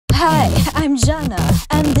Hi, I'm Jana,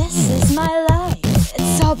 and this is my life.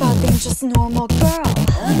 It's all about being just a normal girl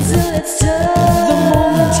until it's tough. The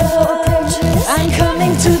moment you approaches, I'm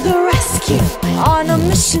coming to the rescue. On a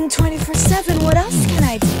mission 24/7, what else can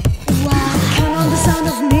I do? Wow, count on the sound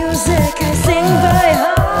of music, I sing by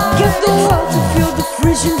heart. Get the world to feel the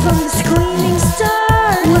vision from this gleaming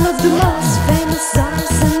star. One of the most famous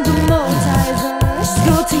stars in the multiverse.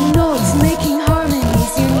 Floating notes, making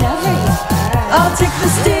harmonies you never heard. I'll take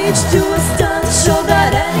the stage to a stunt show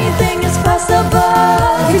that anything is possible.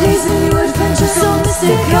 Every day's a new adventure, so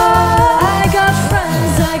mystical. I got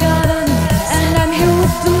friends, I got enemies, and I'm here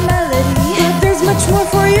with the melody. But there's much more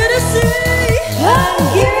for you to see. I'm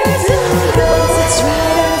here to go. That's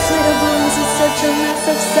right, I'm inflatable into such a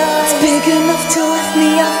massive size. It's big enough to lift me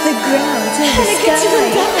off the ground to the sky.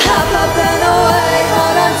 Hop up and away.